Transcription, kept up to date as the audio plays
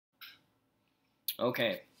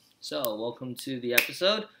Okay, so welcome to the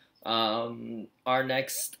episode. Our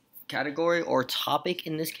next category or topic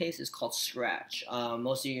in this case is called Scratch.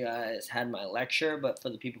 Most of you guys had my lecture, but for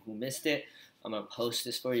the people who missed it, I'm gonna post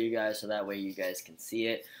this for you guys so that way you guys can see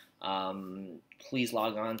it. Please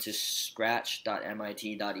log on to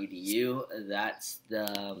scratch.mit.edu. That's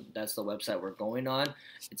the website we're going on.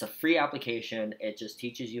 It's a free application. It just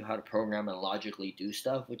teaches you how to program and logically do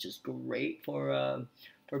stuff, which is great for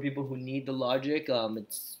people who need the logic.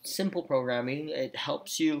 It's simple programming. It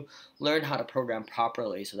helps you learn how to program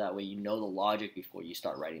properly so that way you know the logic before you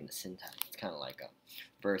start writing the syntax. It's kind of like a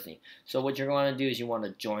birthing. So what you're going to do is you want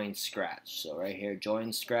to join Scratch. So right here,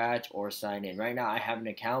 join Scratch or sign in. Right now I have an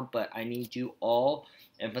account, but I need you all,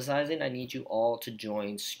 emphasizing, I need you all to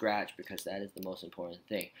join Scratch because that is the most important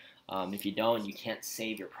thing. If you don't, you can't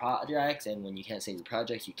save your projects, and when you can't save your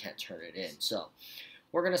projects, you can't turn it in. So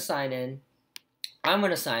we're going to sign in. I'm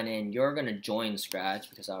going to sign in. You're going to join Scratch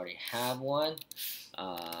because I already have one.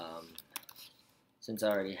 Since I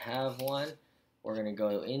already have one, we're going to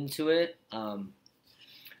go into it.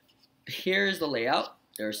 Here's the layout.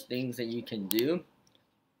 There's things that you can do.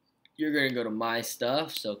 You're going to go to My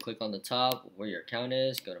Stuff. So click on the top where your account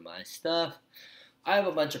is. Go to My Stuff. I have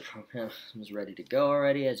a bunch of programs ready to go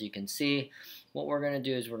already, as you can see. What we're going to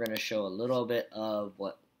do is we're going to show a little bit of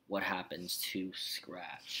what happens to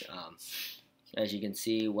Scratch. As you can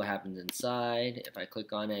see, what happens inside, if I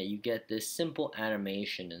click on it, you get this simple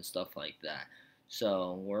animation and stuff like that.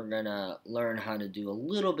 So we're going to learn how to do a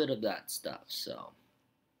little bit of that stuff. So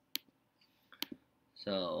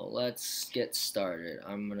let's get started.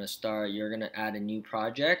 I'm going to start, you're going to add a new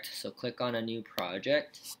project. So click on a new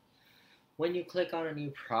project. When you click on a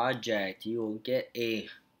new project, you will get a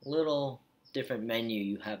little different menu.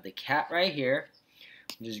 You have the cat right here,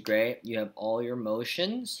 which is great. You have all your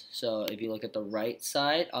motions. So if you look at the right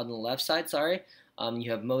side, on the left side, sorry, you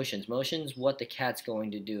have motions. Motions, what the cat's going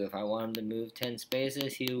to do. If I want him to move 10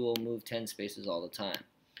 spaces, he will move 10 spaces all the time.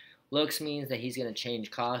 Looks means that he's going to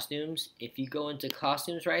change costumes. If you go into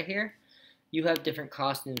costumes right here, you have different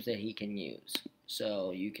costumes that he can use.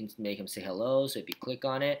 So you can make him say hello. So if you click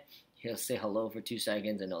on it, he'll say hello for 2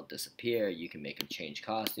 seconds and it'll disappear. You can make him change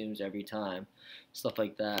costumes every time. Stuff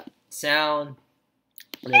like that. Sound.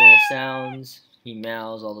 Little sounds. He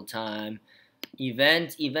meows all the time.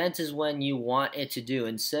 Event is when you want it to do.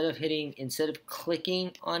 Instead of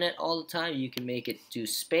clicking on it all the time, you can make it do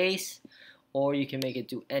space, or you can make it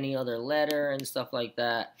do any other letter and stuff like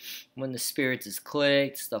that. When the spirits is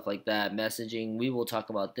clicked, stuff like that. Messaging, we will talk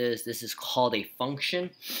about this. This is called a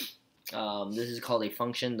function.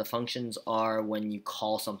 The functions are when you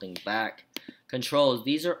call something back. Controls,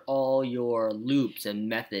 these are all your loops and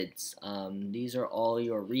methods. These are all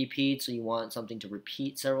your repeats, so you want something to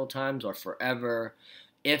repeat several times or forever.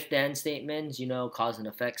 If then statements, cause and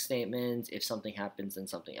effect statements. If something happens, then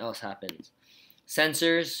something else happens.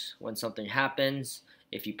 Sensors, when something happens,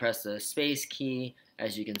 if you press the space key,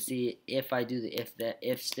 as you can see, if I do the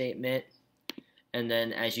if statement, and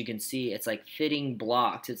then as you can see, it's like fitting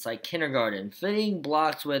blocks. It's like kindergarten, fitting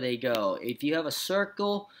blocks where they go. If you have a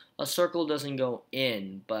circle doesn't go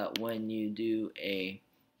in, but when you do a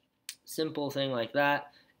simple thing like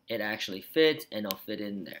that, it actually fits and it'll fit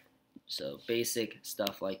in there. So basic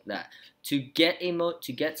stuff like that. To get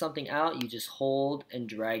something out, you just hold and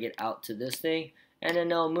drag it out to this thing, and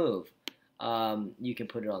then it'll move. You can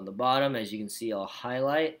put it on the bottom. As you can see, it'll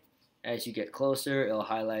highlight. As you get closer, it'll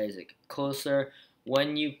highlight as it gets closer.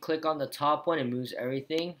 When you click on the top one, it moves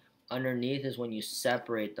everything. Underneath is when you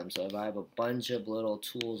separate them. So if I have a bunch of little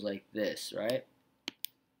tools like this, right?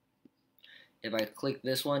 If I click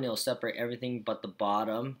this one, it'll separate everything but the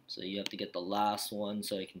bottom. So you have to get the last one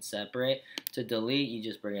so it can separate. To delete, you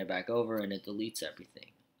just bring it back over and it deletes everything.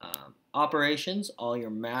 Operations, all your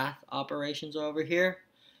math operations are over here.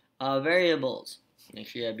 Variables, make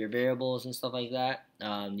sure you have your variables and stuff like that.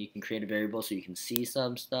 You can create a variable so you can see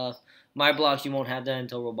some stuff. My blocks, you won't have that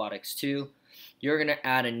until Robotics 2. You're going to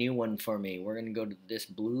add a new one for me. We're going to go to this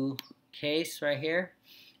blue case right here,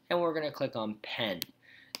 and we're going to click on pen.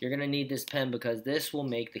 You're going to need this pen because this will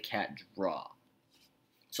make the cat draw.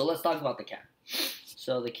 So let's talk about the cat.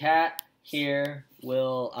 So the cat here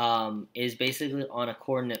is basically on a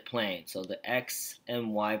coordinate plane, so the X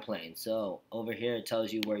and Y plane. So over here it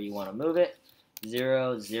tells you where you want to move it.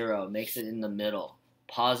 0, 0 makes it in the middle.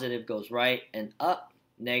 Positive goes right and up,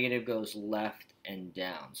 negative goes left and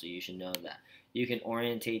down. So you should know that. You can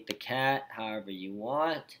orientate the cat however you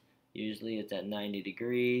want. Usually it's at 90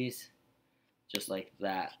 degrees, just like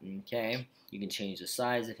that. Okay, you can change the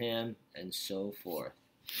size of him and so forth.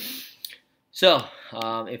 So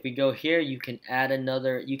if we go here, you can add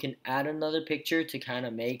another picture to kind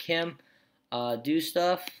of make him do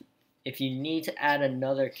stuff. If you need to add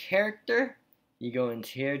another character, you go into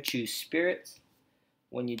here, choose spirits.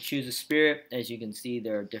 When you choose a spirit, as you can see,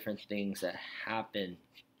 there are different things that happen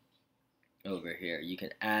over here. You can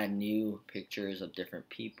add new pictures of different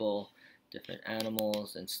people, different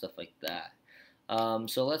animals, and stuff like that.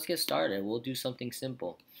 So let's get started. We'll do something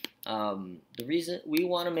simple. The reason we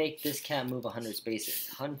want to make this cat move 100 spaces.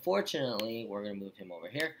 Unfortunately, we're going to move him over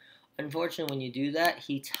here. Unfortunately, when you do that,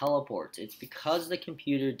 he teleports. It's because the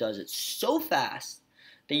computer does it so fast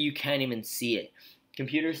that you can't even see it.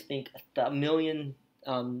 Computers think a million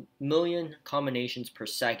combinations per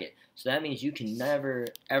second. So that means you can never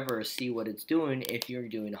ever see what it's doing if you're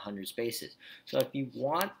doing 100 spaces. So if you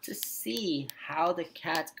want to see how the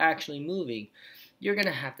cat's actually moving, you're going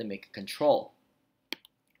to have to make a control.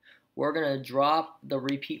 We're going to drop the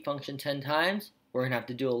repeat function 10 times. We're going to have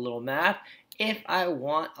to do a little math. If I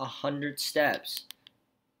want 100 steps,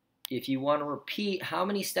 if you want to repeat, how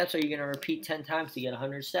many steps are you going to repeat 10 times to get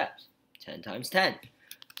 100 steps? 10 times 10.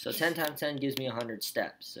 So 10 times 10 gives me 100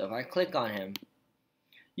 steps. So if I click on him,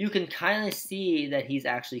 you can kind of see that he's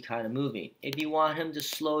actually kind of moving. If you want him to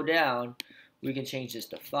slow down, we can change this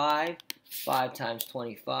to 5. 5 times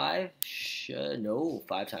 25. No,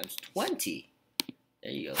 5 times 20.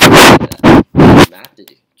 There you go. Math to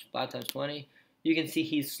do. 5 times 20. You can see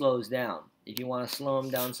he slows down. If you want to slow him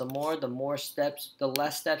down some more, the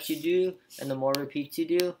less steps you do, and the more repeats you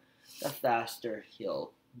do,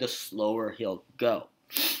 the slower he'll go.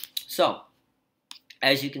 So,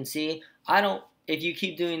 as you can see, if you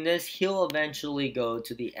keep doing this, he'll eventually go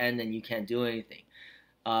to the end and you can't do anything.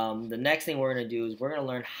 The next thing we're going to do is we're going to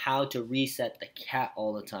learn how to reset the cat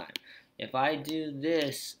all the time. If I do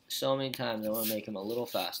this so many times, I want to make him a little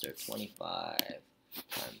faster. 25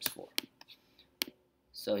 times 4.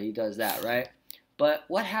 So he does that, right? But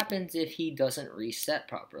what happens if he doesn't reset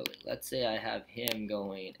properly? Let's say I have him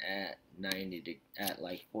going at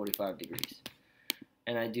like 45 degrees.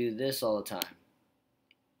 And I do this all the time.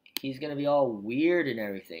 He's gonna be all weird and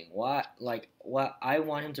everything. What I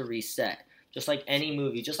want him to reset. Just like any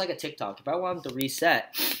movie, just like a TikTok. If I want him to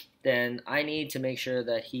reset, then I need to make sure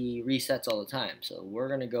that he resets all the time. So we're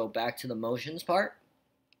gonna go back to the motions part.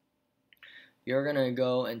 You're gonna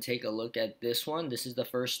go and take a look at this one. These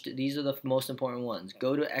are the most important ones.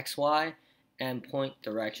 Go to XY and point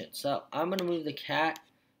direction. So I'm gonna move the cat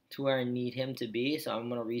to where I need him to be. So I'm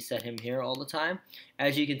gonna reset him here all the time.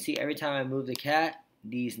 As you can see, every time I move the cat,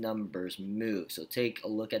 these numbers move. So take a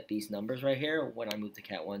look at these numbers right here. When I move the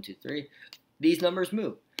cat 1, 2, 3, these numbers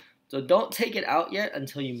move. So don't take it out yet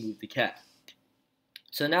until you move the cat.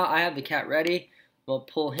 So now I have the cat ready. I'm gonna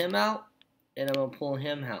pull him out and I'm gonna pull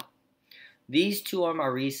him out. These two are my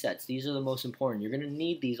resets. These are the most important. You're going to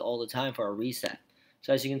need these all the time for a reset.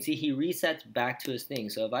 So as you can see, he resets back to his thing.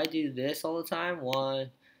 So if I do this all the time,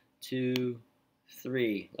 1, 2,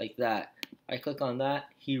 3, like that. I click on that,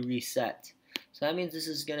 he resets. So that means this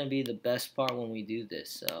is going to be the best part when we do this.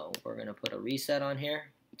 So we're going to put a reset on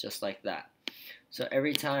here, just like that. So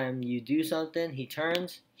every time you do something, he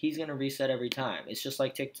turns, he's going to reset every time. It's just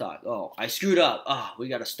like TikTok. Oh, I screwed up. Oh, we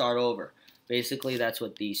got to start over. Basically, that's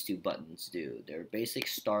what these two buttons do. They're basic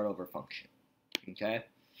start over function. Okay?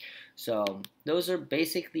 So those are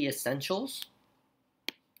basic the essentials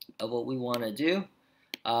of what we want to do.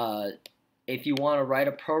 If you want to write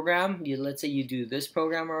a program, let's say you do this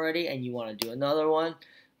program already and you want to do another one,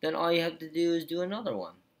 then all you have to do is do another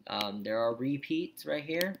one. There are repeats right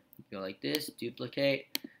here. You go like this,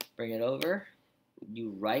 duplicate, bring it over. You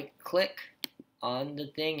right click on the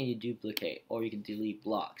thing and you duplicate, or you can delete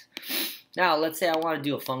blocks. Now, let's say I want to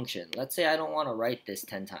do a function. Let's say I don't want to write this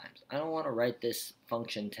 10 times. I don't want to write this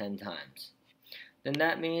function 10 times. Then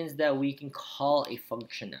that means that we can call a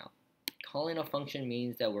function out. Calling a function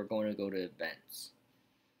means that we're going to go to events.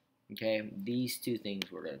 Okay, these two things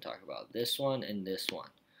we're going to talk about. This one and this one.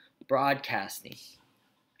 Broadcasting.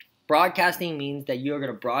 Broadcasting means that you're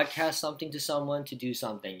going to broadcast something to someone to do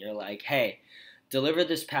something. You're like, hey, deliver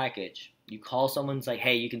this package. You call someone's like,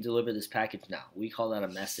 hey, you can deliver this package now. We call that a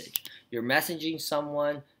message. You're messaging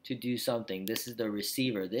someone to do something. This is the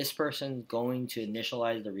receiver. This person's going to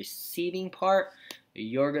initialize the receiving part.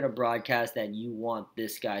 You're going to broadcast that you want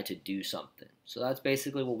this guy to do something. So that's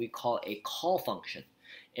basically what we call a call function.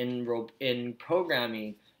 In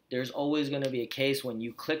programming, there's always going to be a case when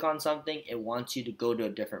you click on something, it wants you to go to a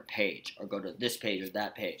different page or go to this page or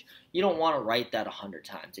that page. You don't want to write that 100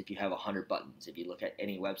 times if you have 100 buttons. If you look at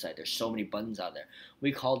any website, there's so many buttons out there.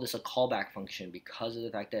 We call this a callback function because of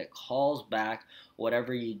the fact that it calls back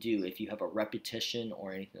whatever you do if you have a repetition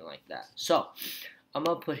or anything like that. So I'm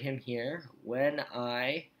going to put him here. When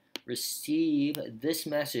I receive this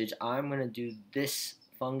message, I'm going to do this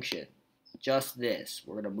function. Just this.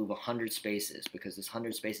 We're going to move 100 spaces because this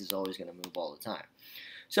 100 spaces is always going to move all the time.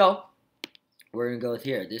 So we're going to go with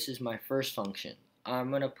here. This is my first function. I'm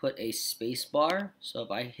going to put a space bar. So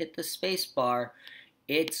if I hit the space bar,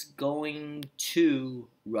 it's going to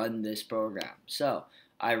run this program. So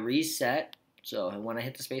I reset. So when I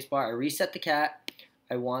hit the space bar, I reset the cat.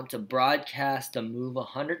 I want to broadcast to move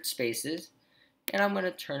 100 spaces, and I'm going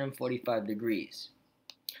to turn him 45 degrees.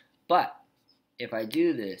 But if I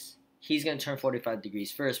do this, he's going to turn 45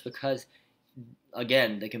 degrees first because,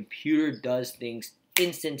 again, the computer does things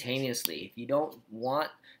instantaneously. If you don't want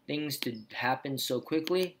things to happen so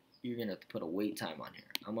quickly, you're going to have to put a wait time on here.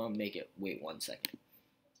 I'm going to make it wait 1 second.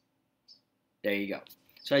 There you go.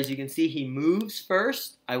 So as you can see, he moves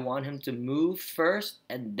first. I want him to move first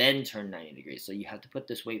and then turn 90 degrees. So you have to put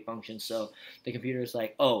this wait function so the computer is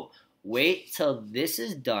like, oh, wait till this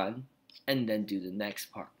is done and then do the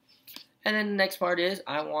next part. And then the next part is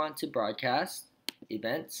I want to broadcast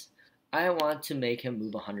events. I want to make him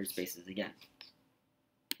move 100 spaces again.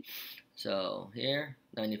 So here,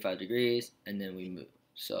 95 degrees, and then we move.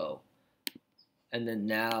 So, and then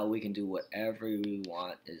now we can do whatever we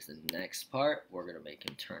want is the next part. We're going to make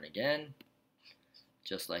him turn again,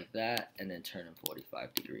 just like that, and then turn him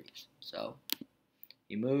 45 degrees. So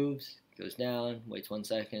he moves, goes down, waits 1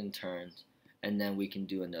 second, turns, and then we can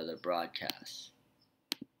do another broadcast.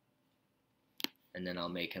 And then I'll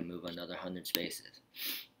make him move another 100 spaces.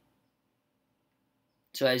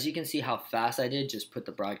 So as you can see how fast I did, just put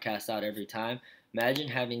the broadcast out every time. Imagine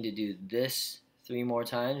having to do this 3 more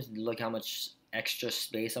times. Look how much extra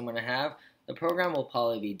space I'm going to have. The program will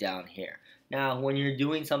probably be down here. Now, when you're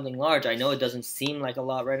doing something large, I know it doesn't seem like a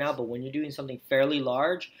lot right now, but when you're doing something fairly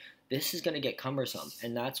large, this is going to get cumbersome.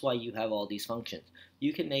 And that's why you have all these functions.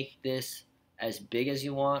 You can make this as big as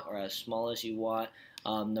you want or as small as you want.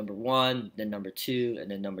 Number 1, then number 2, and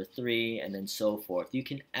then number 3, and then so forth. You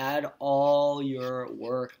can add all your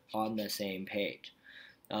work on the same page.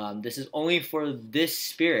 This is only for this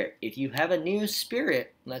spirit. If you have a new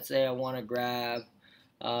spirit, let's say I want to grab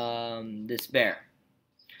this bear,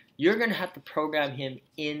 you're going to have to program him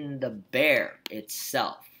in the bear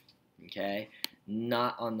itself, okay?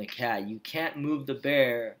 Not on the cat. You can't move the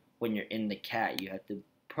bear when you're in the cat. You have to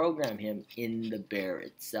program him in the bear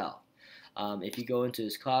itself. If you go into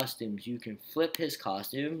his costumes, you can flip his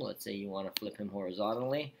costume. Let's say you want to flip him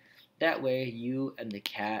horizontally. That way you and the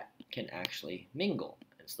cat can actually mingle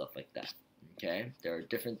and stuff like that. Okay, there are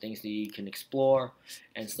different things that you can explore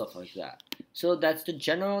and stuff like that. So that's the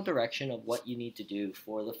general direction of what you need to do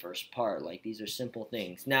for the first part. Like, these are simple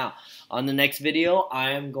things. Now, on the next video,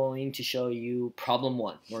 I am going to show you problem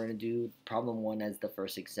 1. We're going to do problem 1 as the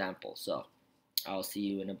first example. So I'll see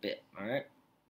you in a bit. All right.